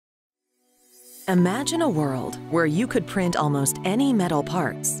Imagine a world where you could print almost any metal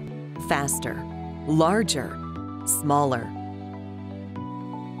parts faster, larger, smaller.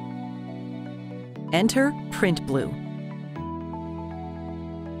 Enter PRINTBLUE.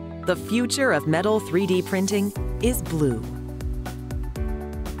 The future of metal 3D printing is blue.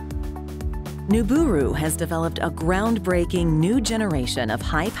 Nibiru has developed a groundbreaking new generation of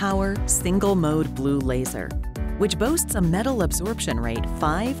high-power, single-mode blue laser, which boasts a metal absorption rate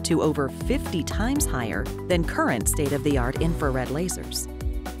 5 to over 50 times higher than current state-of-the-art infrared lasers.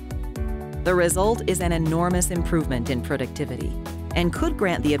 The result is an enormous improvement in productivity and could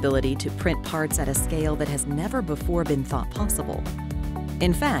grant the ability to print parts at a scale that has never before been thought possible.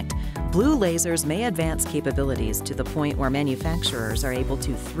 In fact, blue lasers may advance capabilities to the point where manufacturers are able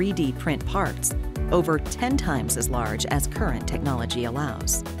to 3D print parts over 10 times as large as current technology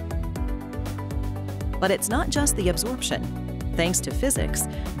allows. But it's not just the absorption. Thanks to physics,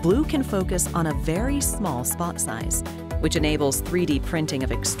 blue can focus on a very small spot size, which enables 3D printing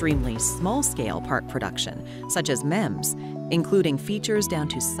of extremely small-scale part production, such as MEMS, including features down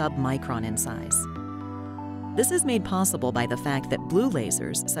to sub-micron in size. This is made possible by the fact that blue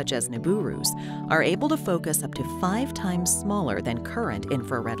lasers, such as Nibiru's, are able to focus up to 5 times smaller than current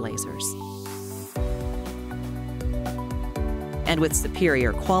infrared lasers. And with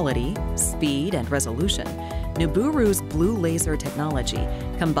superior quality, speed, and resolution, Nibiru's blue laser technology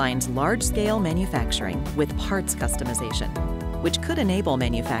combines large-scale manufacturing with parts customization, which could enable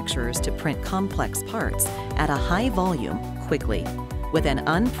manufacturers to print complex parts at a high volume quickly, with an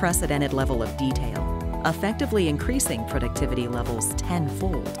unprecedented level of detail, effectively increasing productivity levels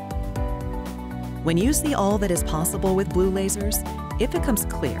tenfold. When you see all that is possible with blue lasers, it becomes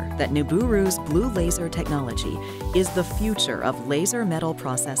clear that Nibiru's blue laser technology is the future of laser metal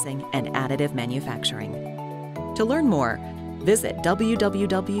processing and additive manufacturing. To learn more, visit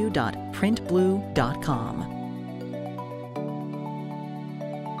www.printblue.com.